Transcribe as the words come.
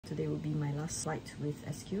Today will be my last flight with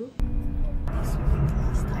SQ. This will be the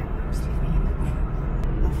last time I'm sleeping in the bed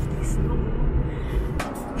of this room.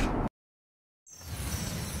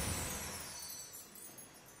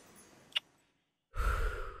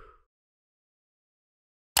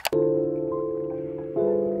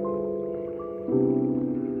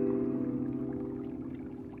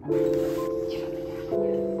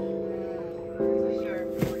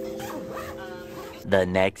 The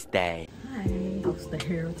next day. Hi, how's the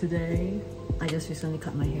hair today? I just recently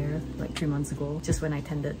cut my hair like 3 months ago. Just when I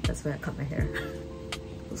tended, that's where I cut my hair.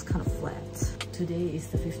 It was kind of flat. Today is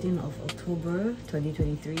the 15th of October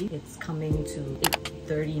 2023. It's coming to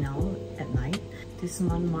 8:30 now at night. This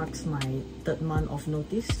month marks my 3rd month of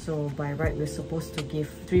notice, so by right we're supposed to give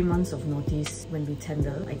 3 months of notice when we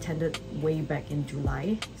tender. I tendered way back in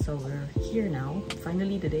July, so we're here now.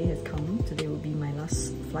 Finally the day has come. Today will be my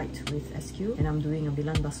last flight with SQ, and I'm doing a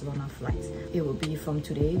Milan-Barcelona flight. It will be from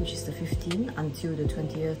today, which is the 15th, until the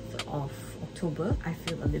 20th of October. I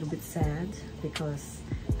feel a little bit sad because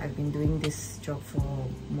I've been doing this job for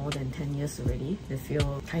more than 10 years already. I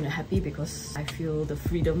feel kind of happy because I feel the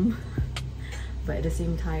freedom, but at the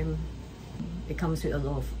same time it comes with a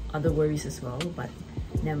lot of other worries as well, but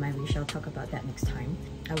never mind, we shall talk about that next time.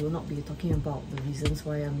 I will not be talking about the reasons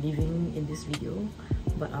why I'm leaving in this video,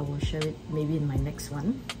 but I will share it maybe in my next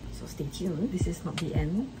one. So stay tuned. This is not the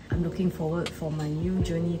end. I'm looking forward for my new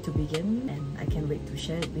journey to begin, and I can't wait to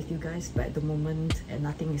share it with you guys, but at the moment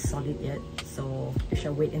nothing is solid yet, so we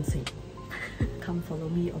shall wait and see. Come follow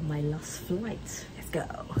me on my last flight. Let's go.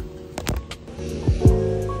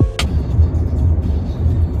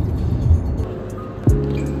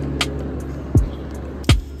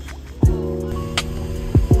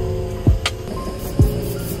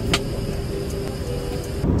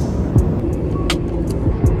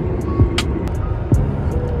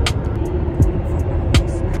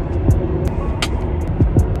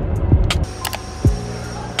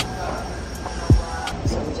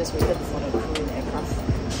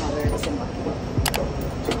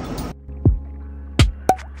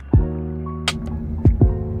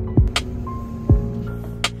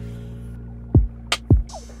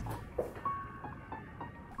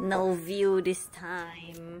 No view this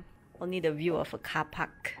time. Only the view of a car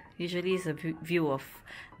park. Usually it's a view of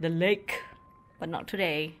the lake, but not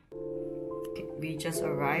today. Okay, we just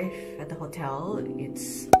arrived at the hotel.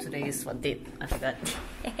 Today is what date? I forgot.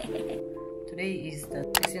 Today is the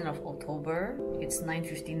 16th of October. It's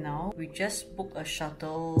 9:15 now. We just booked a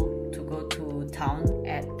shuttle to go to town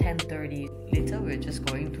at 10:30. Later we're just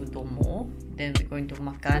going to Domo. Then we're going to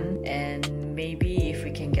makan, and maybe if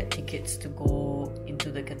we can get tickets to go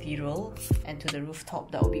into the cathedral and to the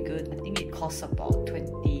rooftop, that would be good. I think it costs about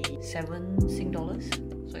 27 Sing dollars,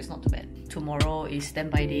 so it's not too bad. Tomorrow is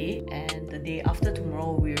standby day, and the day after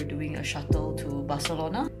tomorrow we're doing a shuttle to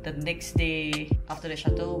Barcelona. The next day after the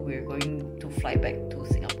shuttle we're going to fly back to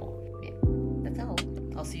Singapore. Yeah, that's all.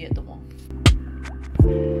 I'll see you at Domo.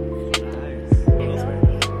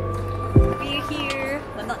 We're here,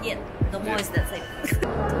 but not yet. Domo is that side.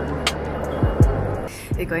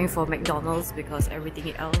 We're going for McDonald's because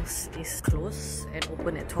everything else is closed and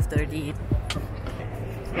open at 12:30.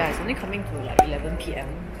 Yeah, it's only coming to like 11 PM,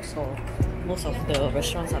 so most of the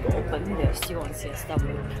restaurants are open. They're still on siesta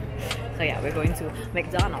mode. So yeah, we're going to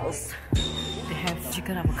McDonald's. They have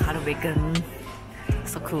chicken avocado bacon.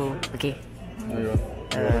 So cool. Okay.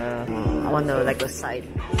 I want the like a side.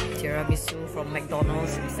 Tiramisu from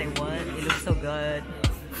McDonald's. You say what? It looks so good.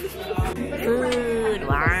 Food,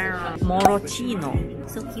 wow. Moroccino.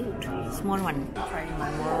 So cute. Small one. Trying my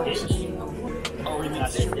moroccino. Oh, we need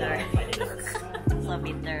sugar. So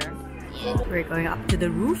bitter. We're going up to the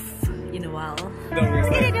roof in a while. Look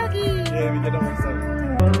at the doggy! Yeah, we get on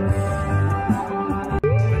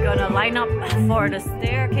We're gonna line up for the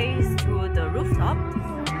staircase to the rooftop.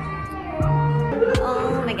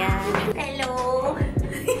 Oh my god. Hello!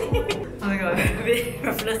 Oh my god, I'm a bit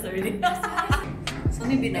breathless already. It's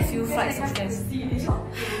only been a few flights of stairs.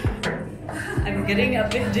 I'm getting a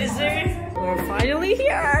bit dizzy. We're finally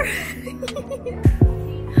here!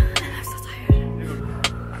 I'm so tired.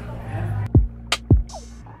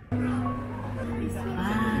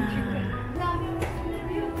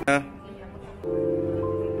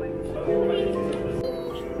 We're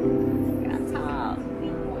on top.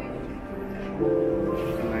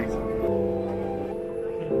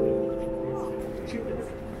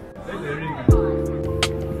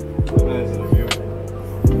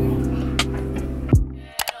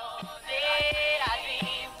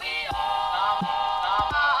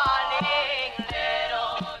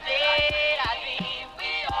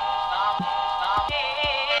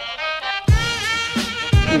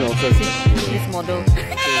 know, first. This model.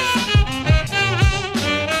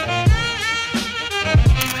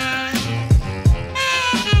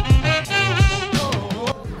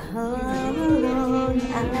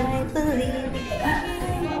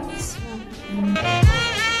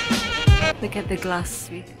 Look at the glass.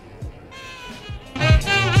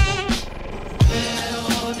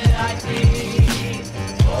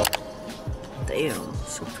 Damn,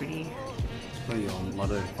 so pretty. Oh, your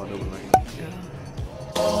mother and father would like.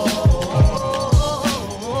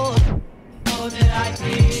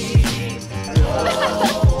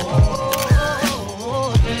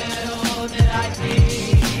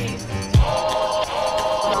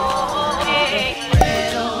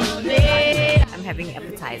 I'm having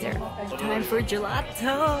appetizer. Time for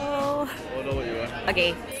gelato.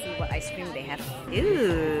 Okay, see what ice cream they have.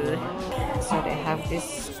 Ooh. So they have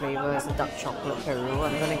this flavor, it's a dark chocolate Peru.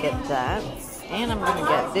 I'm gonna get that. And I'm gonna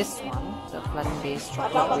get this one, the plant-based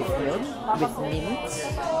chocolate with milk, with mint.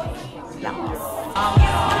 Yum.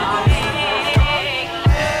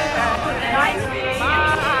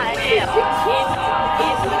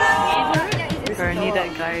 Apparently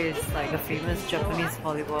that guy is like a famous Japanese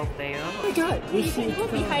volleyball player. Oh my god, we should go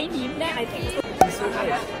behind him, then I think so.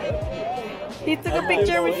 He took a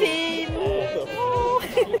picture with him.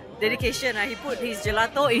 Dedication, he put his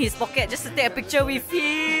gelato in his pocket just to take a picture with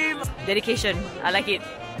him. Dedication, I like it.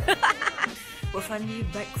 We're finally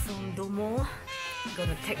back from Domo.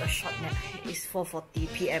 Gonna take a short nap. It's 4:40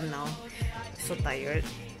 PM now. So tired.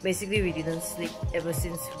 Basically, we didn't sleep ever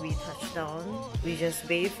since we touched down. We just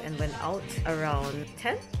bathed and went out around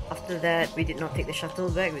 10. After that, we did not take the shuttle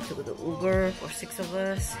back. We took the Uber for 6 of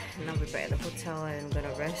us. Now we're back at the hotel and I'm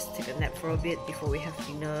gonna rest, take a nap for a bit before we have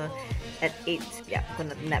dinner at 8. Yeah, I'm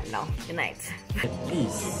gonna nap now. Good night.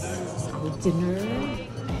 Our dinner,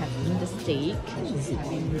 I have the steak. She's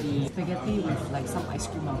having the spaghetti with like some ice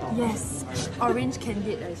cream on top. Yes, orange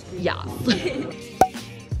candied ice cream. Yeah.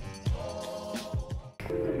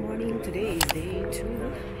 Good morning. Today is day 2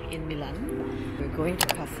 in Milan. We're going to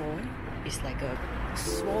Carrefour. It's like a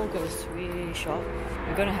small grocery shop.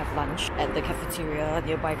 We're gonna have lunch at the cafeteria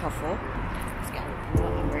nearby Carrefour.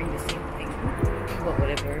 I'm wearing the same thing, but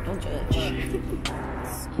whatever, don't judge.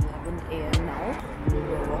 It's 11 AM now.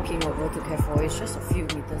 We're walking over to Carrefour. It's just a few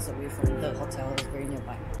meters away from the hotel. It's very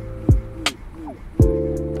nearby.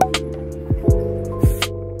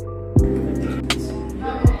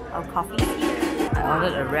 Our coffee. I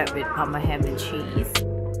ordered a wrap with parma ham and cheese.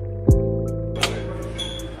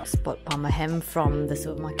 Bought parma ham from the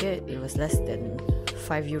supermarket. It was less than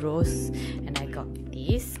 €5 and I got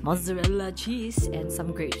these mozzarella cheese and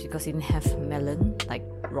some grapes because it didn't have melon, like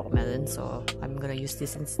raw melon, so I'm gonna use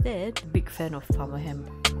this instead. Big fan of parma ham.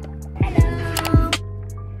 Hello!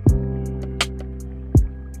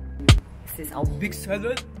 This is our big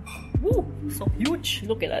salad. Woo! So huge!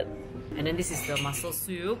 Look at that. And then this is the mussel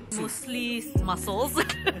soup. Mostly mussels.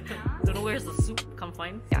 Don't know where's the soup. Can't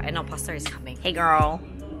find. Yeah, and our pasta is coming. Hey girl!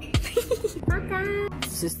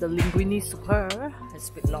 This is the linguine super.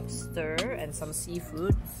 It's with lobster and some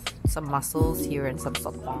seafood, some mussels here and some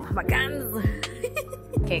sotong. Makan!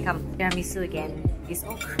 Okay, come. Tiramisu again. It's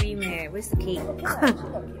all creamy. Where's the cake?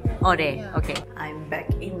 Oh, there. Okay. I'm back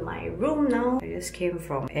in my room now. I just came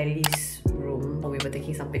from Ellie's room. We were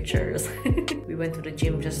taking some pictures. We went to the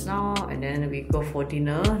gym just now and then we go for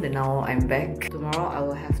dinner. Then now I'm back. Tomorrow I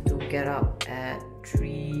will have to get up at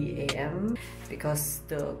 3 AM because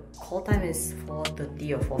the call time is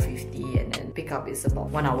 4:30 or 4:50 and then pickup is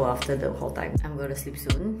about 1 hour after the call time. I'm gonna sleep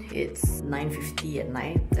soon. It's 9:50 at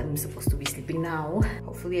night. I'm supposed to be sleeping now.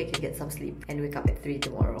 Hopefully I can get some sleep and wake up at 3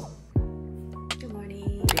 tomorrow. Good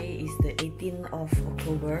morning. Today is the 18th of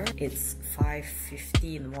October. It's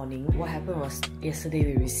 5:50 in the morning. What happened was yesterday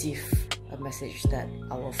we received a message that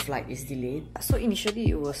our flight is delayed. So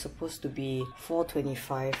initially it was supposed to be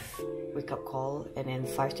 4:25 wake up call and then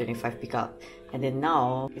 5:25 pick up, and then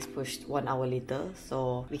now it's pushed 1 hour later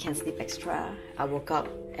so we can sleep extra. I woke up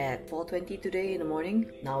at 4:20 today in the morning.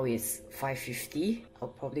 Now it's 5:50.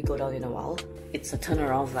 I'll probably go down in a while. It's a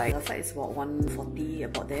turnaround flight. The flight is about 1:40,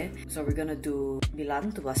 about there. So we're gonna do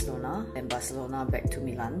Milan to Barcelona and Barcelona back to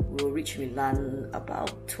Milan. We'll reach Milan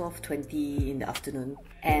about 12:20 in the afternoon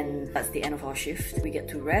and that's the end of our shift. We get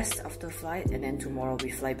to rest after flight and then tomorrow we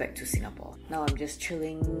fly back to Singapore. Now I'm just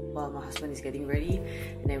chilling while my husband is getting ready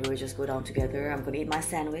and then we'll just go down together. I'm gonna eat my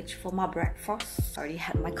sandwich for my breakfast. I already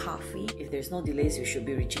had my coffee. If there's no delays, we should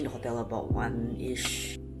be reaching the hotel about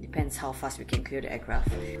 1-ish. Depends how fast we can clear the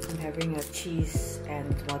aircraft. I'm having a cheese and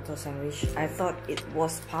tomato sandwich. I thought it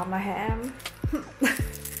was parma ham.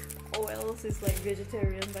 Oh well, it's like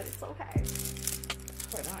vegetarian, but it's okay.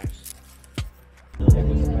 Quite nice.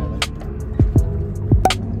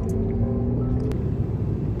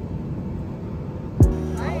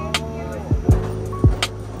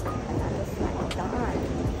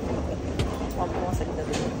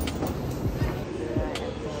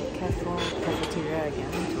 Cafeteria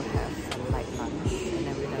again to have a light lunch, and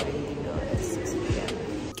then we're having dinner at 6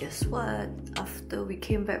 p.m. Guess what? After we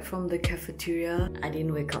came back from the cafeteria, I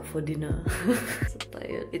didn't wake up for dinner. So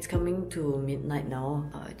tired. It's coming to midnight now.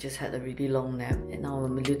 I just had a really long nap and now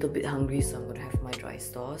I'm a little bit hungry, so I'm gonna have my dry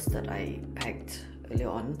stores that I packed earlier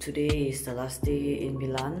on. Today is the last day in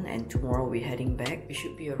Milan and tomorrow we're heading back. We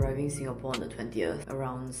should be arriving Singapore on the 20th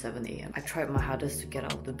around 7 a.m. I tried my hardest to get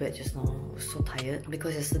out of the bed just now. I was so tired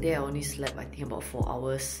because yesterday I only slept I think about 4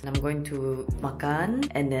 hours. And I'm going to makan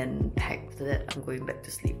and then pack. After that I'm going back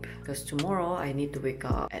to sleep because tomorrow I need to wake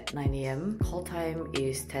up at 9 a.m. Call time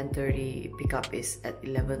is 10:30, pickup is at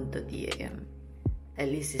 11:30 a.m. At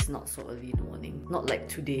least it's not so early in the morning. Not like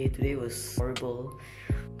today. Today was horrible.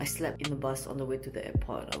 I slept in the bus on the way to the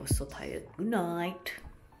airport. I was so tired. Good night.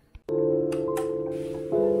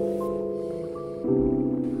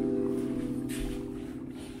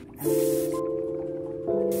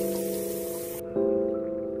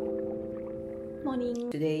 Morning.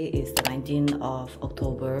 Today is the 19th of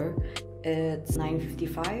October. It's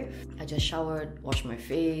 9:55. I just showered, washed my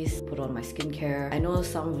face, put on my skincare. I know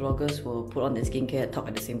some vloggers will put on their skincare and talk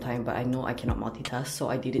at the same time, but I know I cannot multitask, so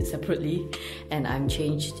I did it separately. And I'm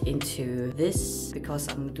changed into this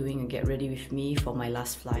because I'm doing a get ready with me for my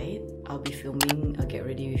last flight. I'll be filming a get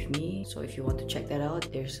ready with me, so if you want to check that out,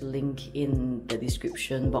 there's a link in the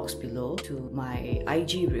description box below to my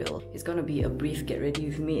IG reel. It's gonna be a brief get ready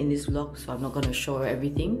with me in this vlog, so I'm not gonna show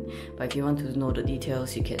everything, but if you want to know the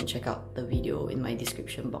details, you can check out the video in my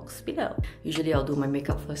description box below. Usually I'll do my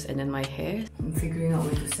makeup first and then my hair. I'm figuring out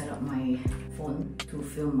where to set up my phone to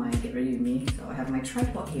film my get ready with me. So I have my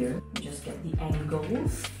tripod here. Just get the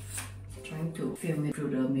angles. Trying to film it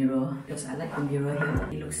through the mirror because I like the mirror here.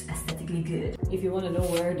 It looks aesthetically good. If you want to know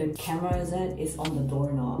where the camera is at, it's on the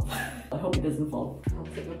doorknob. I hope it doesn't fall. I'll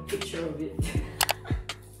take a picture of it.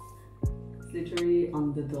 It's literally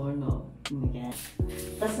on the doorknob. Oh my god.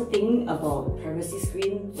 That's the thing about privacy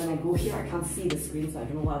screen. When I go here, I can't see the screen, so I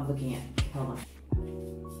don't know what I'm looking at. Hold on.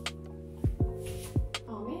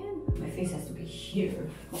 Oh man. My face has to be here.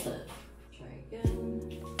 Hold on. Try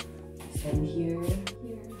again. Stand here.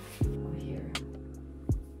 Here. Or here.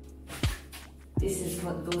 This is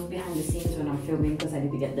what goes behind the scenes when I'm filming because I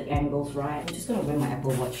need to get the angles right. I'm just gonna wear my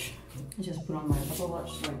Apple Watch. I just put on my Apple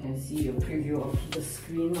Watch so I can see a preview of the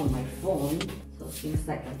screen on my phone. So it seems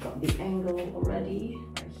like I've got the angle already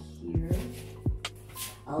right here.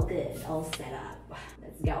 All good, all set up.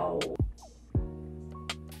 Let's go.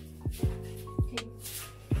 Okay,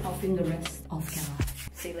 I'll film the rest off camera.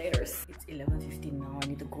 See you later. It's 11:15 now. I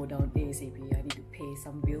need to go down ASAP. I need to pay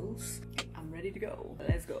some bills. Okay, I'm ready to go.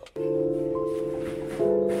 Let's go.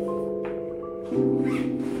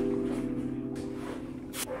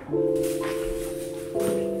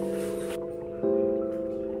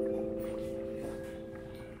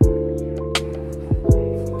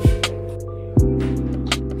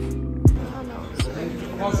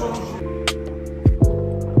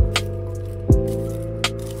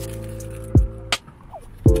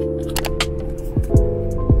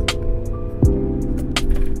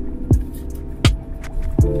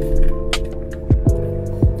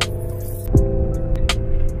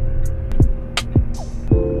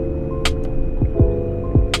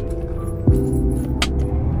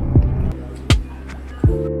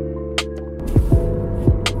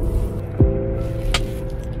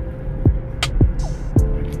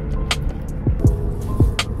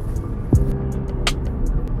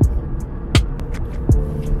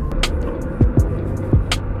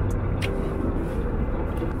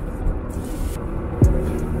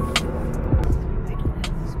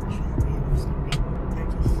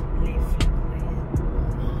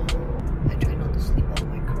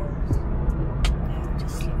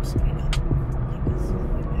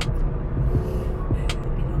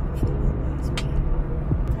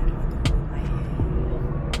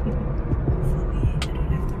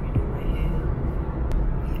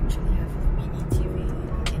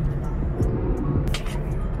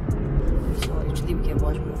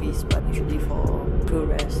 But usually for true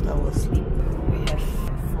rest, I will sleep. We have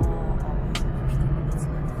 4 hours and 15 minutes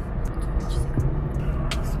left to reach Singapore.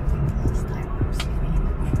 This will be the last time I'm sleeping in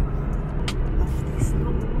the crew of this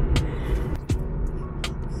room.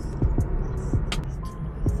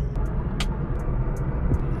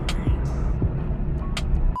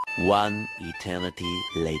 One eternity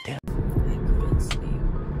later. I couldn't sleep,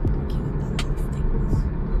 thinking about a lot of things.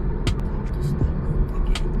 Time to start moving.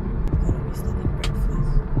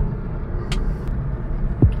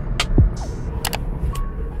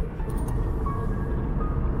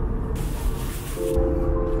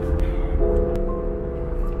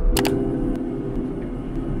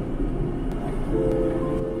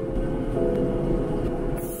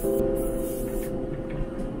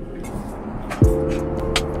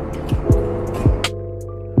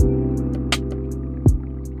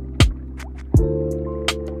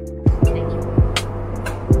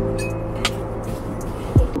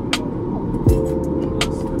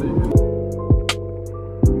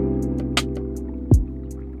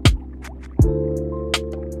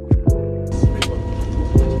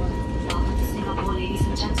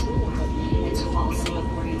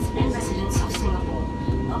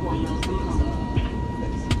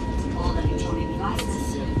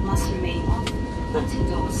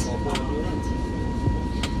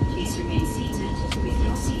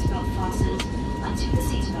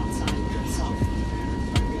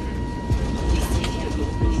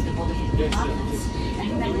 compartments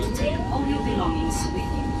and remember to take all your belongings with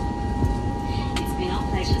you. It's been our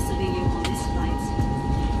pleasure serving you on this flight.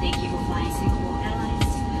 Thank you for flying Singapore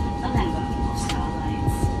Airlines, a member of Star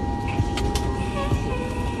Alliance.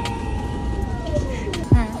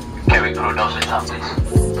 Can we cruise those with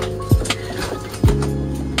please?